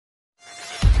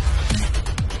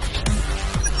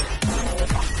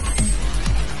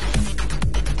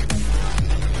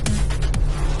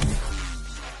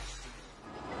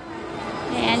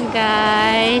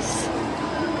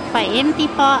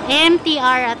pa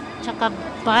MTR at saka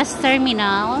bus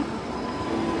terminal.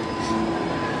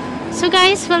 So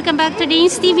guys, welcome back to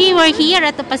Danes TV. We're here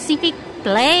at the Pacific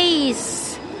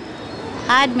Place,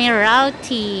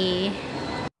 Admiralty.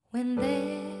 When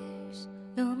there's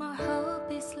no more hope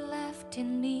is left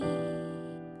in me,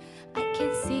 I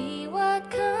can see what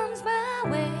comes my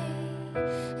way,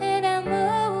 and I'm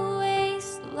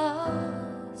always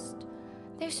lost.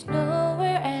 There's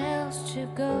nowhere else to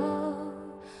go.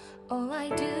 All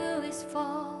I do is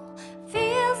fall.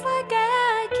 Feels like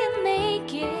I can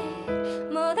make it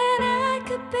more than I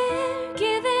could bear.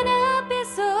 Giving up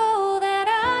is all that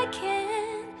I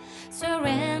can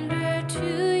surrender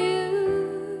to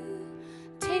you.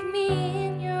 Take me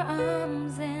in your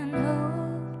arms and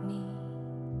hold me.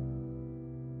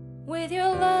 With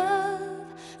your love,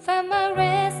 find my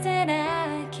rest, and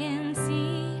I can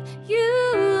see you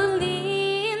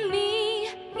lead me.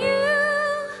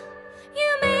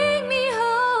 You make me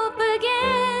hope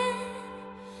again.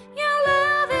 Your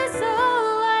love is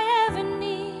all I ever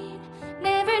need.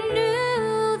 Never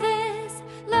knew this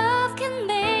love can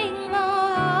make my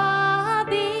heart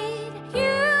beat.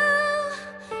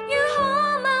 You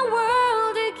hold my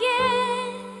world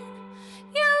again.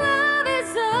 Your love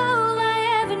is all I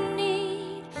ever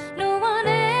need. No one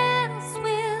else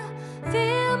will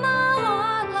fill my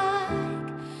heart like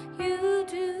you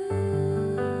do.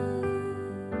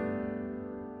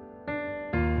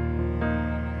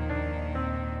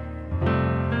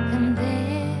 And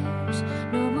there's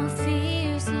no more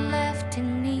fears left in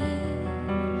me.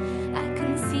 I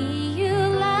can see you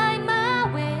light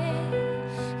my way,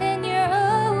 and you're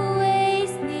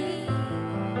always near.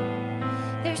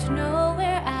 There's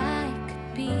nowhere I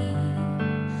could be.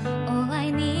 All I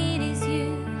need is you.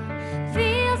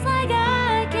 Feels like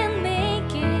I can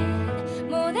make it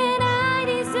more than I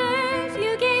deserve.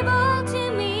 You gave all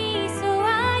to me so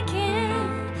I can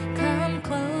come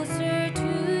closer to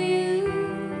you.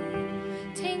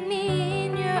 Take me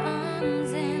in your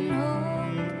arms and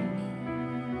hold me.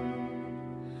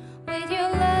 With your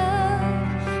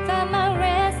love, find my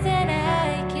rest, and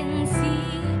I can see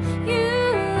you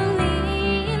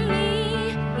lead me.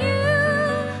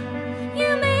 You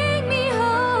make me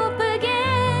hope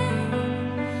again.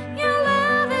 Your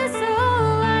love is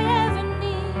all I ever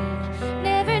need.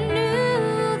 Never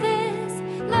knew this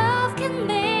love can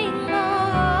make my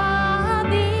heart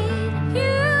beat.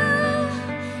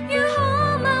 You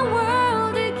hold my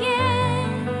world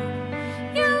again.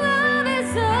 Your love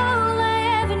is all I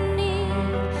ever need.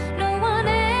 No one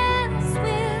else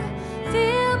will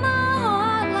fill my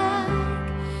heart like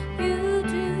you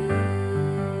do.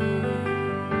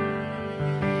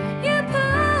 You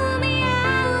pull me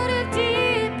out of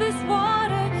deepest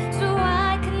water so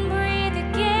I can breathe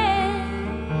again.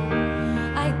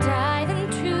 I dive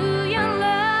into your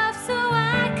love so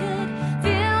I could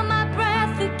feel my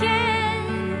breath again.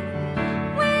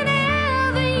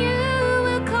 Whenever you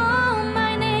will call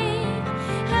my name,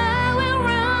 I will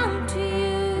run to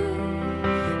you.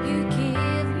 You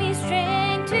give me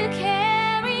strength to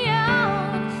carry on.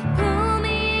 Pull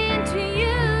me into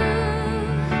you.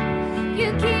 You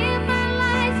give my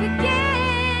life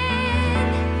again.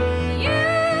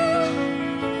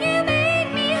 You make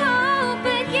me hope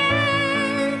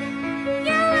again.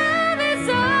 Your love is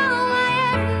all I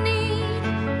ever need.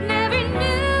 Never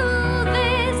knew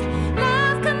this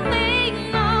love could make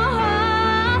my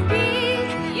heart beat.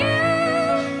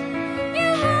 You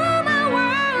hold my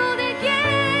world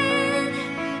again.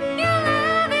 Your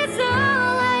love is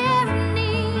all I ever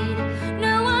need.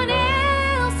 No one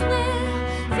else will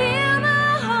fill my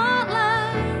heart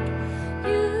like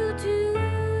you do.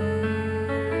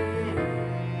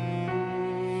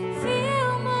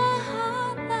 Fill my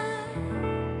heart like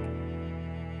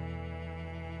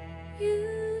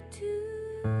you do.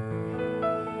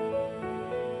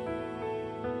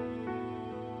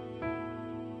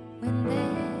 When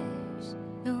there's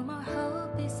no more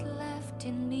hope is left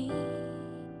in me,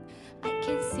 I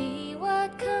can see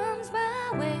what comes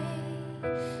my way,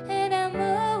 and I'm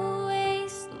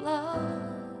always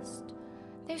lost.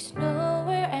 There's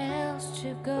nowhere else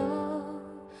to go.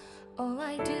 All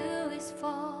I do is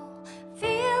fall.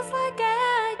 Feels like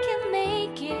I can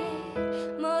make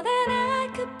it more than I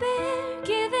could bear.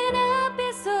 Giving up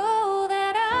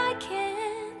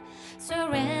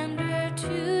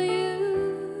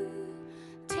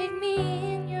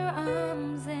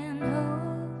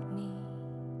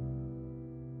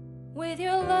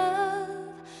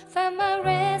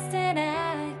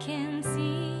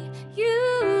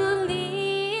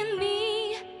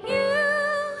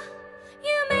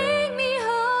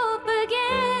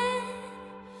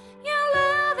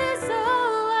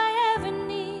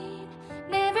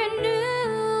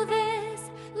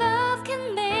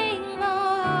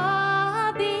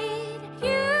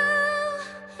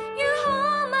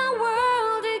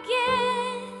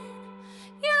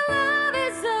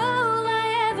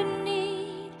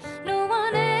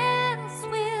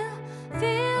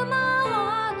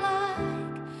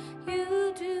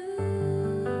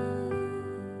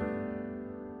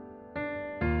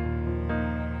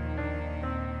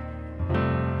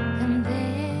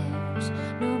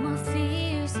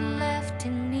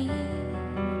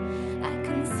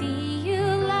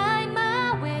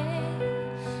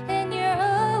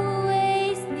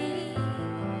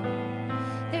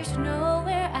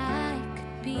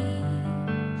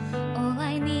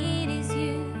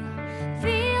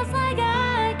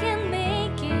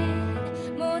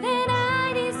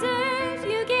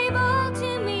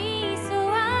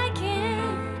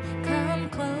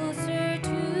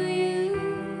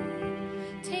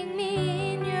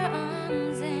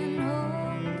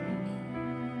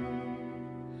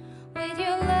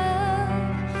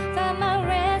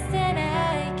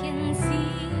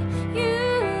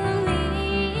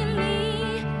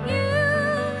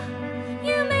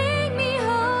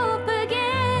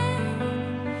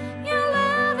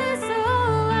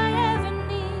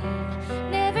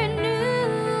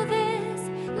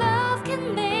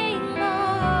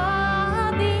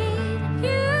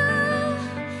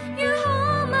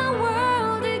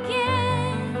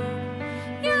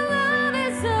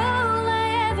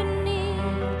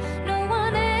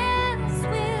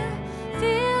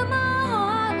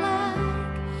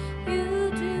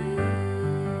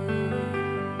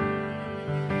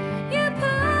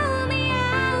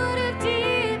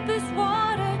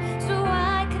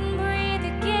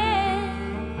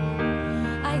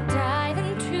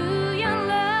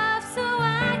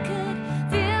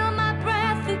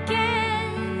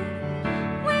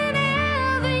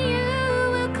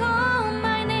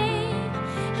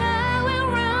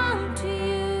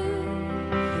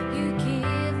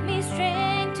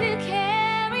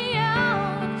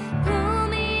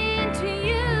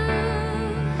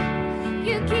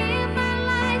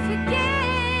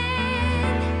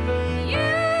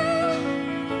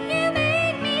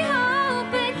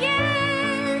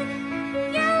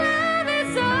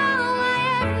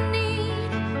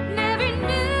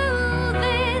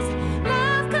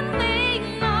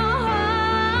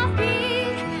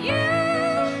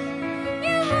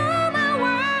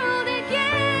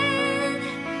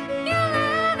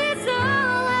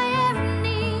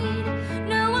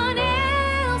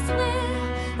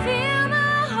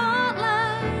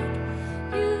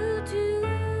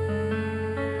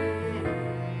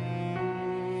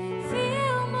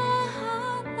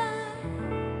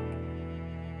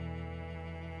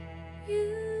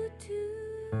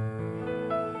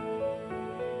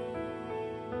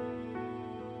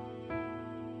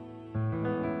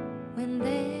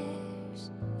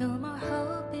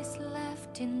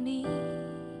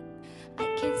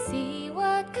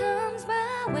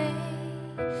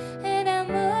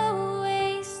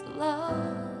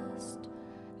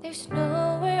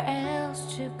nowhere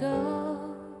else to go.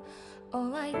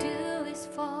 All I do is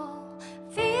fall.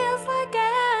 Feels like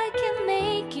I can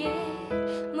make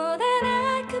it more than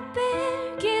I could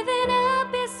bear. Giving up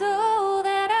is all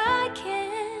that I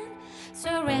can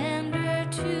surrender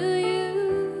to you.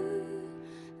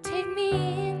 Take me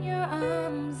in your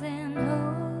arms and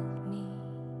hold me.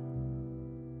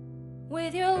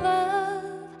 With your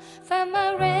love, find my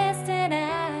rest, and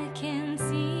I can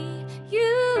see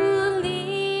you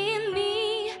lead me.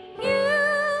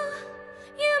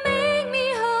 You make me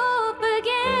hope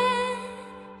again.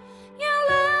 Your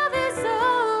love is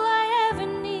all I ever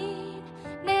need.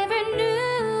 Never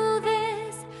knew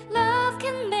this love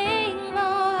can make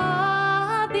my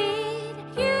heart beat.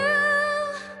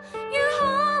 You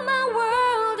hold my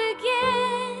world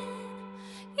again.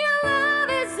 Your love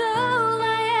is all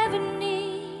I ever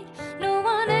need. No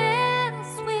one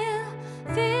else will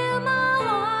fill my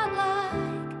heart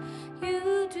like you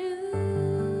do.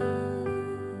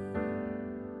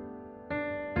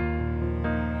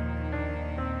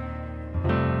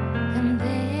 And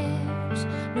there's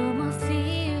no more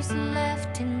fears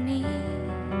left in me.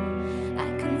 I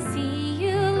can see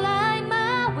you light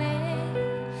my way,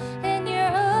 and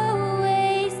you're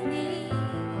always near.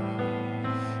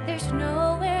 There's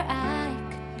nowhere I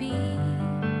could be.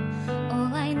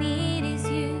 All I need is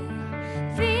you.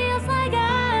 Feels like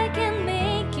I can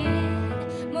make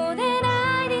it more than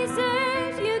I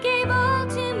deserve. You gave all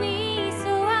to me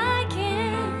so I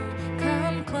can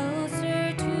come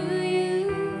closer to you.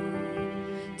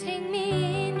 Take me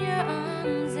in your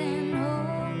arms and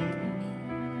hold me.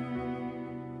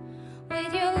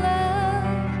 With your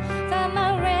love, find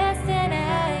my rest, and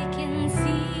I can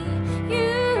see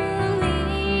you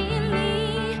lead me.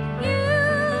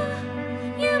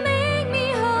 You make me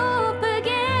hope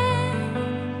again.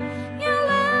 Your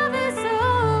love is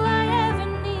all I ever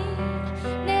need.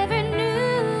 Never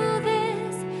knew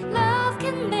this love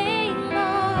can make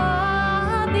my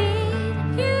heart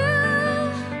beat.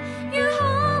 You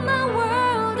hold my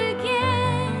world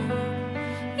again.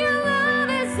 Your love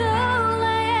is all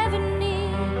I ever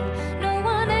need. No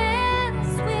one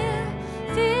else will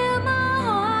fill my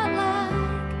heart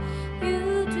like you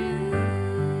do.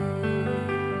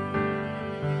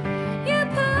 You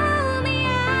pull me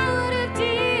out of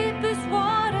deepest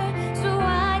water so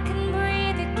I can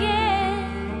breathe again.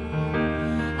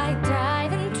 I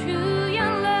dive into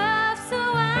your love so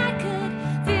I could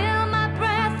feel my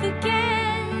breath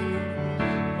again.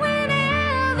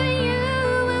 Whenever you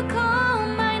will call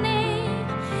my name,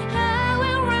 I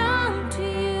will run to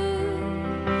you.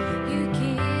 You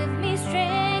give me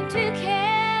strength to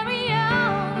carry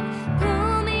on.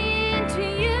 Pull me into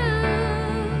you.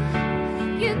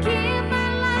 You give my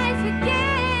life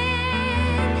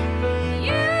again.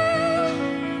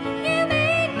 You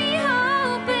make me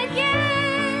hope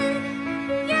again.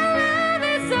 Your love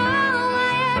is all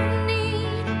I ever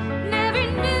need. Never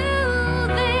knew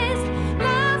this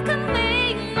love could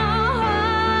make my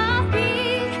heart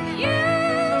beat.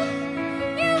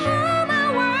 You hold my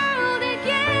world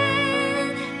again.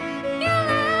 Your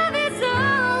love is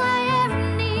all I ever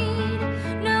need.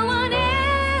 No one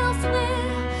else will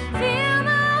fill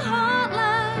my heart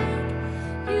like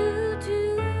you do.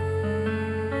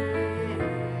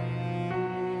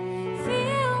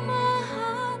 Fill my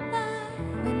heart like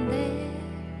when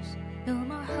there's no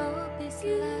more hope is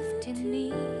left in me.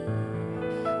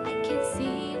 I can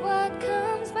see what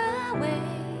comes my way,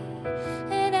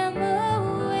 and I'm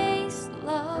always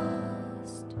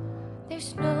lost.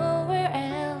 There's nowhere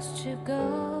else to go.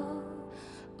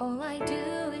 All I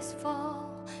do is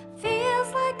fall. Feels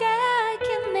like I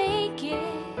can make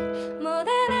it more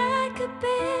than I could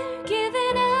bear.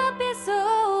 Giving up is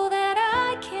all that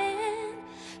I can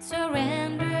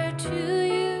surrender to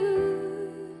you.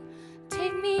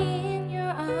 Take me in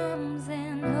your arms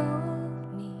and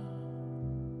hold me.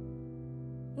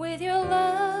 With your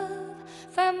love,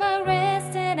 find my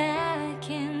rest, and I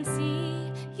can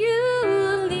see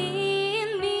you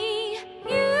lead me.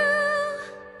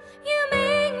 You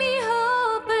make me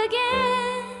hope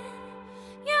again.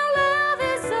 Your love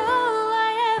is all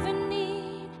I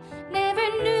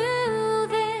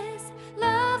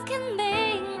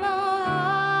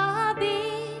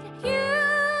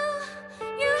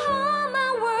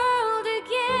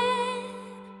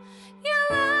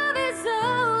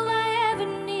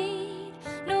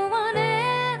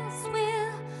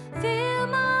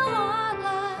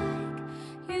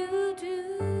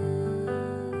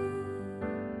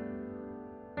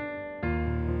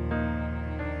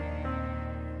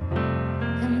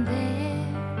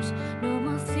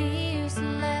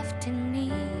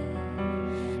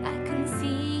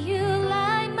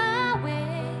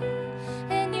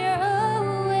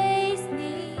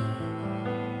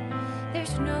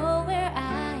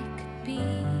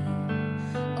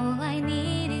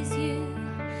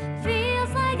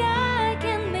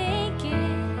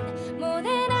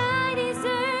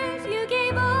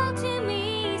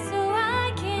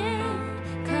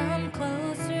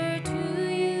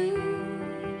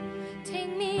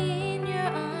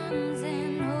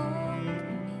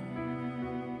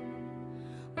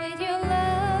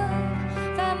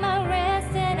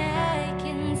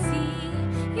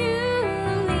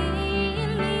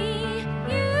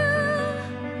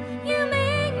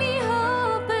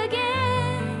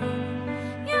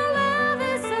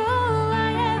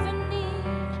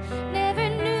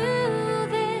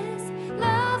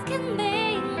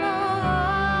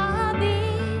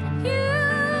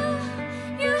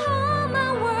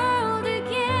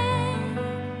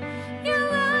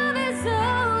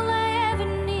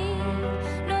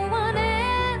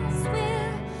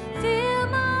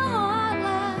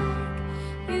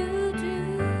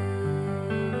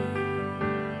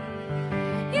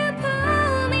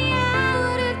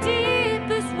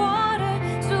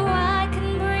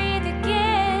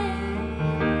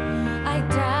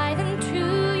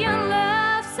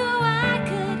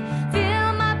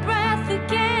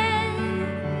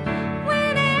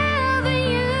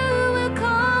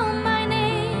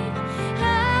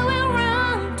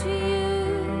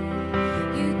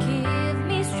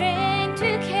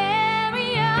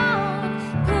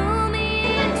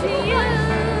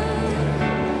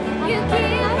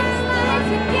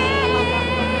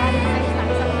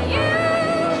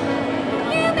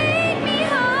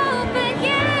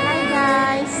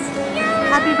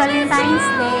Happy Valentine's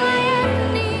Day!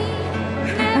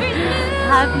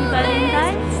 Happy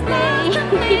Valentine's Day!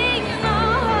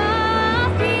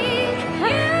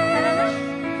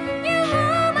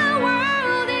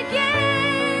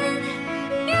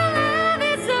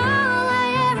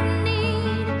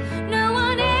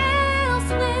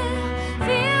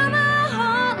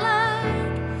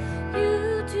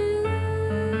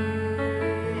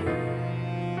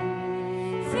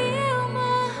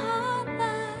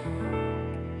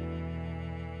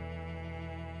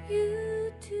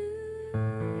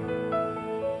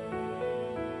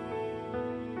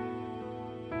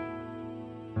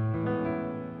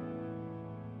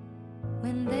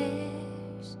 When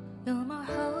there's no more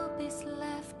hope is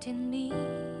left in me,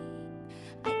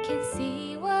 I can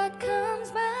see what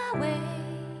comes my way,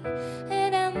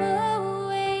 and I'm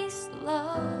always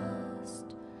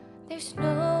lost. There's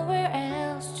nowhere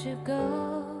else to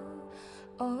go.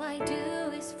 All I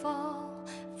do is fall.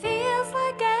 Feels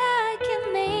like I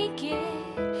can make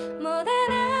it more than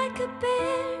I could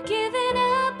bear. Giving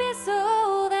up is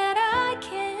all that I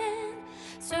can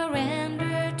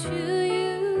surrender to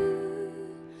you.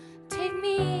 Take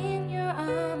me in your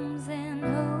arms and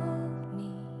hold me.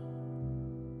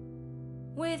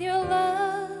 With your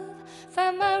love,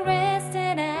 find my rest,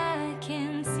 and I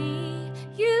can see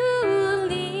you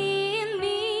lead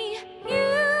me.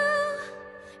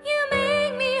 You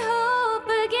make me hope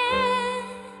again.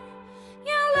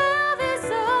 Your love is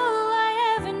all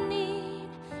I ever need.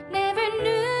 Never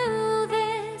knew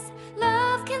this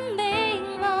love can make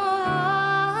my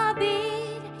heart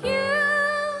beat.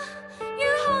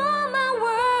 You hold my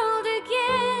world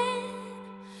again.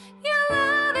 Your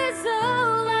love is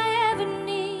all I ever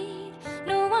need.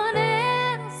 No one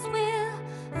else will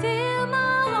fill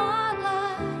my heart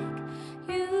like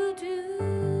you do.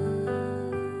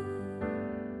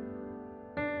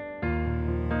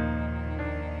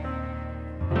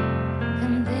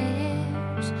 And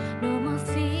there's no more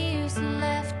fears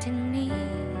left in me.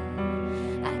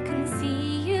 I can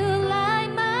see you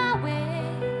light my way,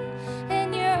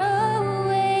 and you're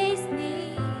always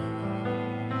near.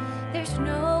 There's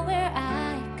nowhere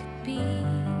I could be.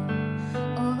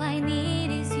 All I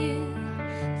need is you.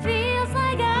 Feels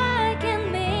like I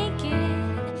can make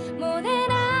it more than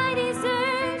I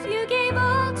deserve. You gave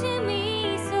all to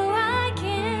me so I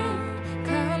can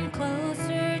come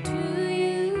closer to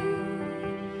you.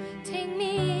 Take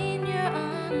me in your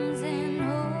arms and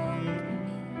hold me.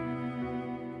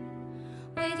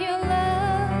 With your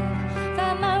love,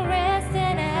 find my rest,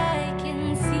 and I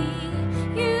can see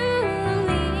you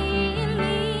lead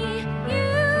me.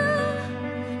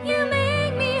 You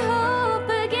make me hope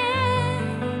again.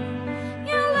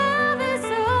 Your love is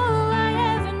all I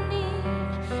ever need.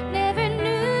 Never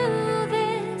knew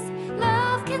this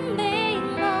love can make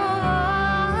my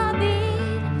heart beat.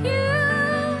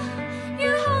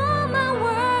 You hold my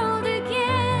world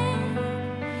again.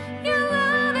 Your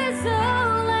love is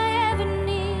all I ever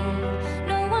need.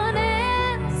 No one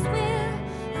else will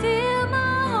fill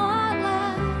my heart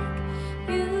like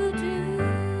you do.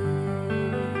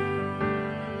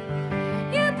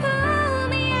 You pull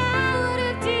me out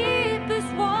of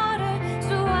deepest water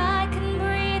so I can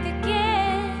breathe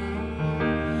again.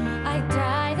 I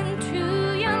dive into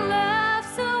your love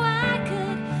so I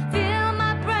could feel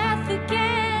my breath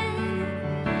again.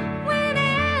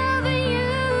 Whenever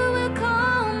you will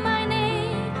call my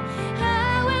name,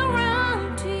 I will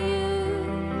run to you.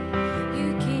 You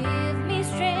give me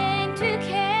strength to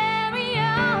carry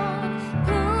on.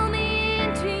 Pull me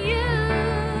into you.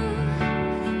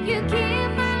 You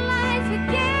give my life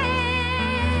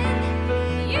again.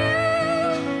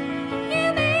 You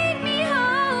make me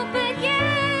hope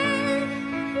again.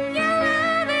 Your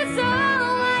love is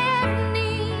all I ever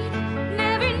need.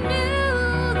 Never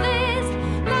knew this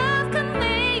love could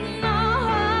make my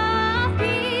heart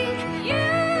beat.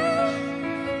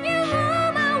 You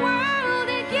hold my world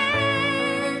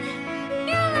again.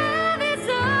 Your love is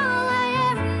all I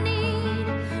ever need.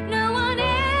 No one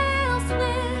else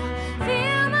will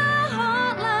fill my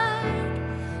heart like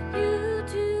you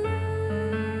do.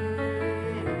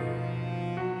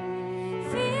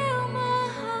 Fill my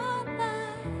heart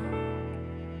like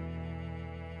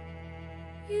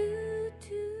you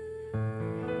do.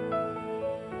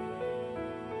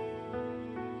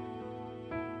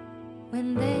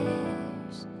 When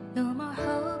there's no more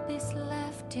hope is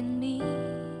left in me,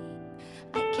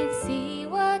 I can see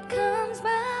what comes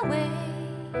my way,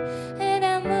 and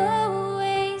I'm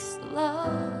always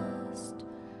lost.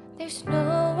 There's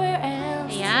nowhere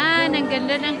else Ayan, ang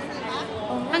ganda ng...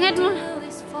 Angat mo.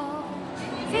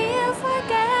 Feels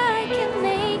like I can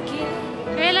make it.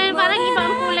 Kailan parang iba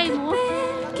ang kulay mo?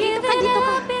 Dito ka, dito ka.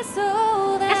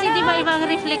 iba ang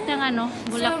reflect ng ano,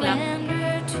 bulaklak.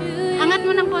 Angat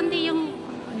mo ng konti yung,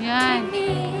 yan.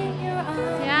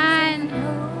 Yan.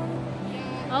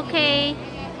 Okay.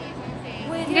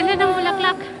 Ganda ng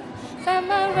bulaklak.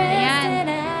 Ayan.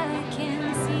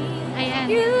 Ayan.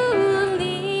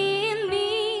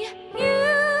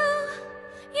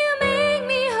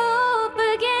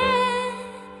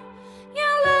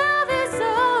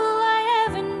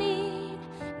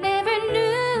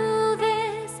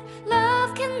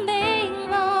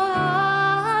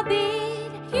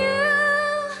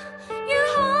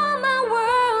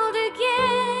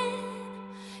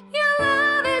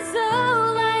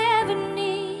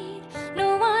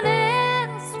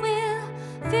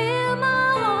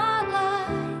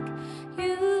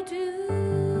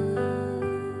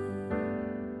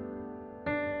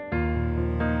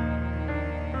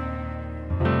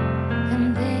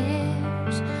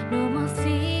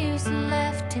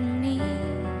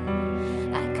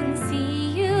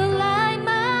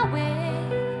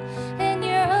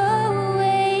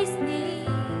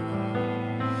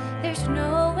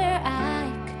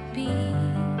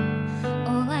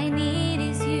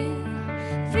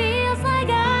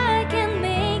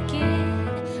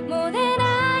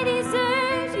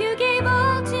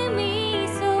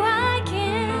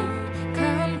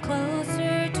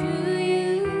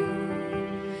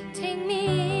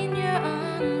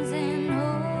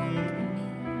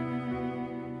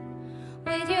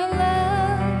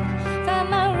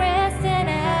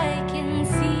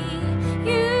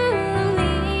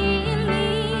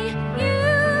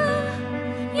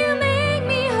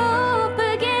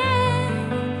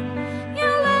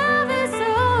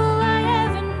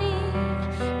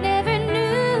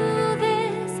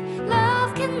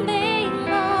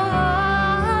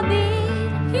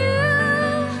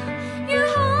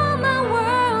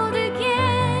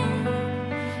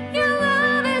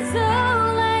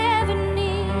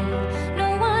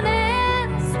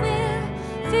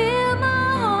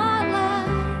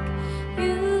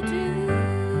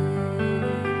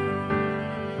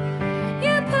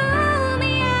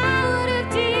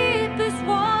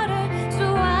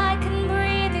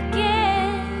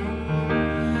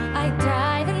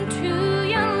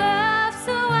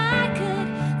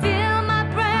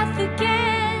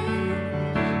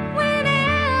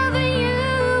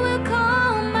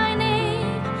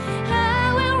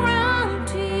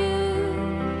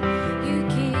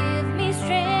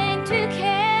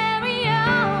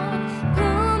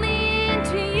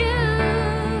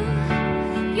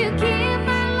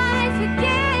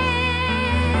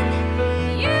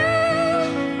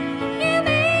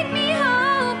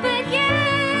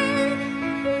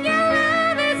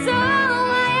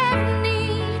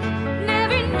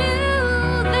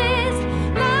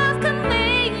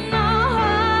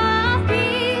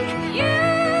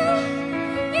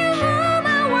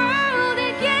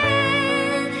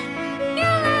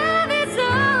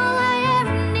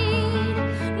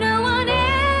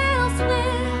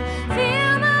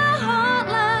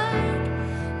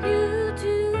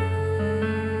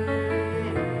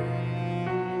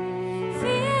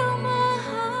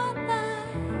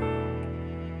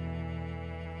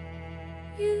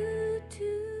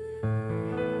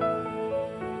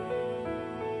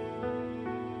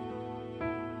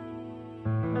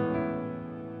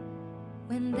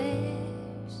 When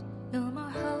there's no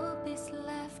more hope is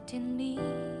left in me,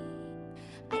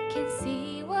 I can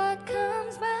see what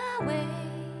comes my way,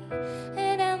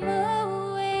 and I'm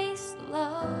always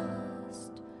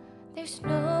lost. There's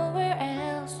nowhere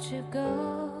else to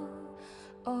go.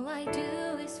 All I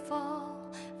do is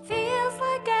fall. Feels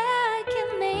like I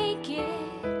can make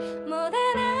it more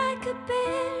than I could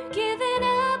bear. Giving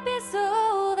up is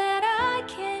all that I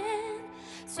can.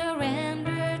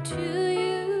 Surrender to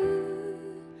you.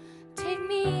 Take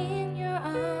me in your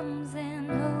arms and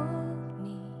hold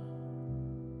me.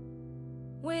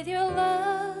 With your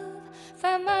love,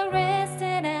 find my rest,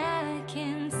 and I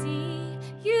can see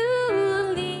you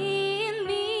lead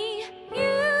me.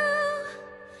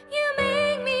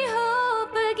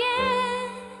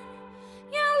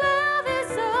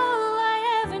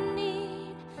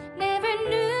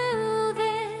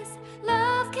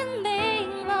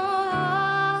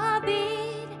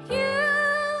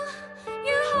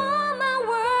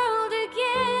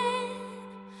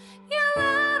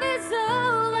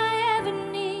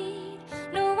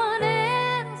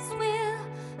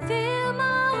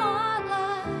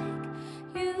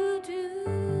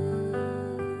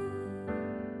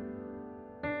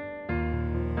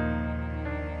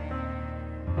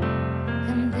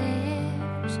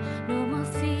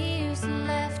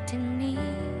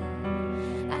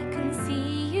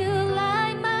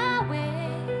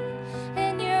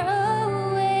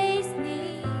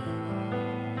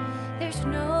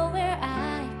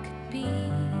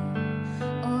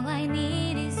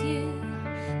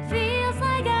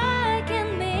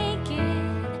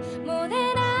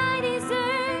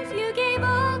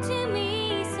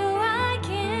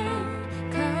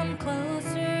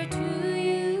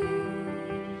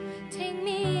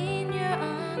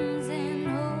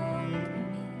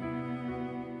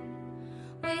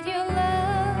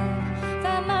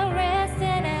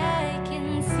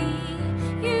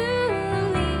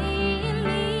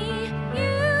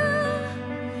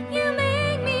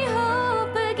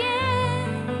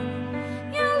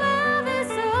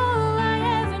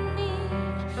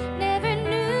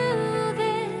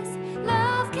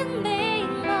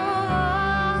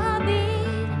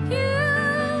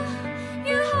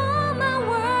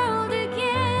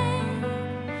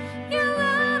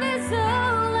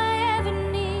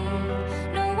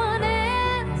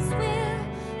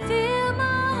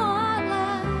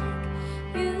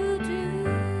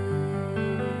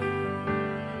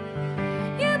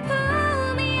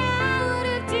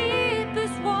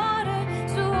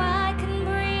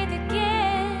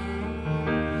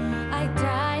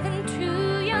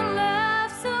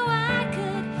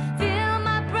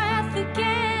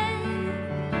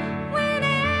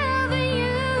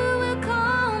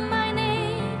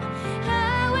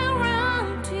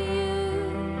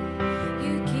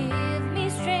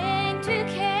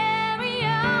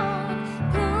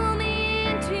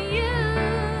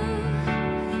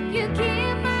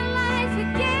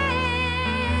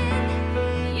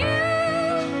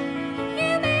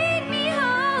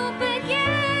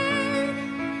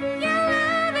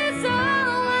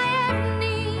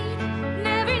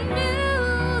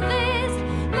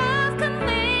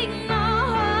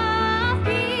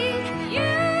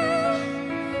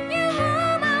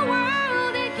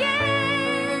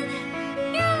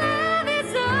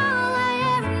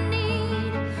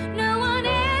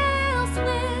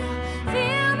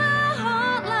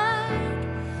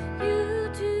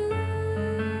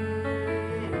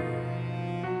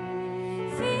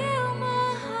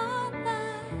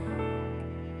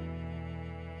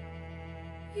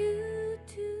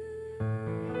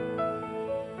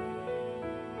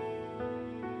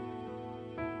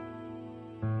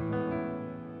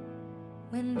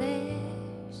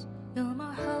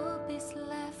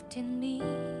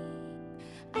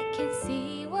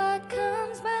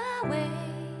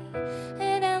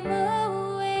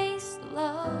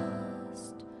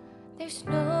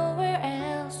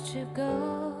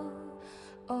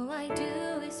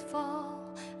 fall.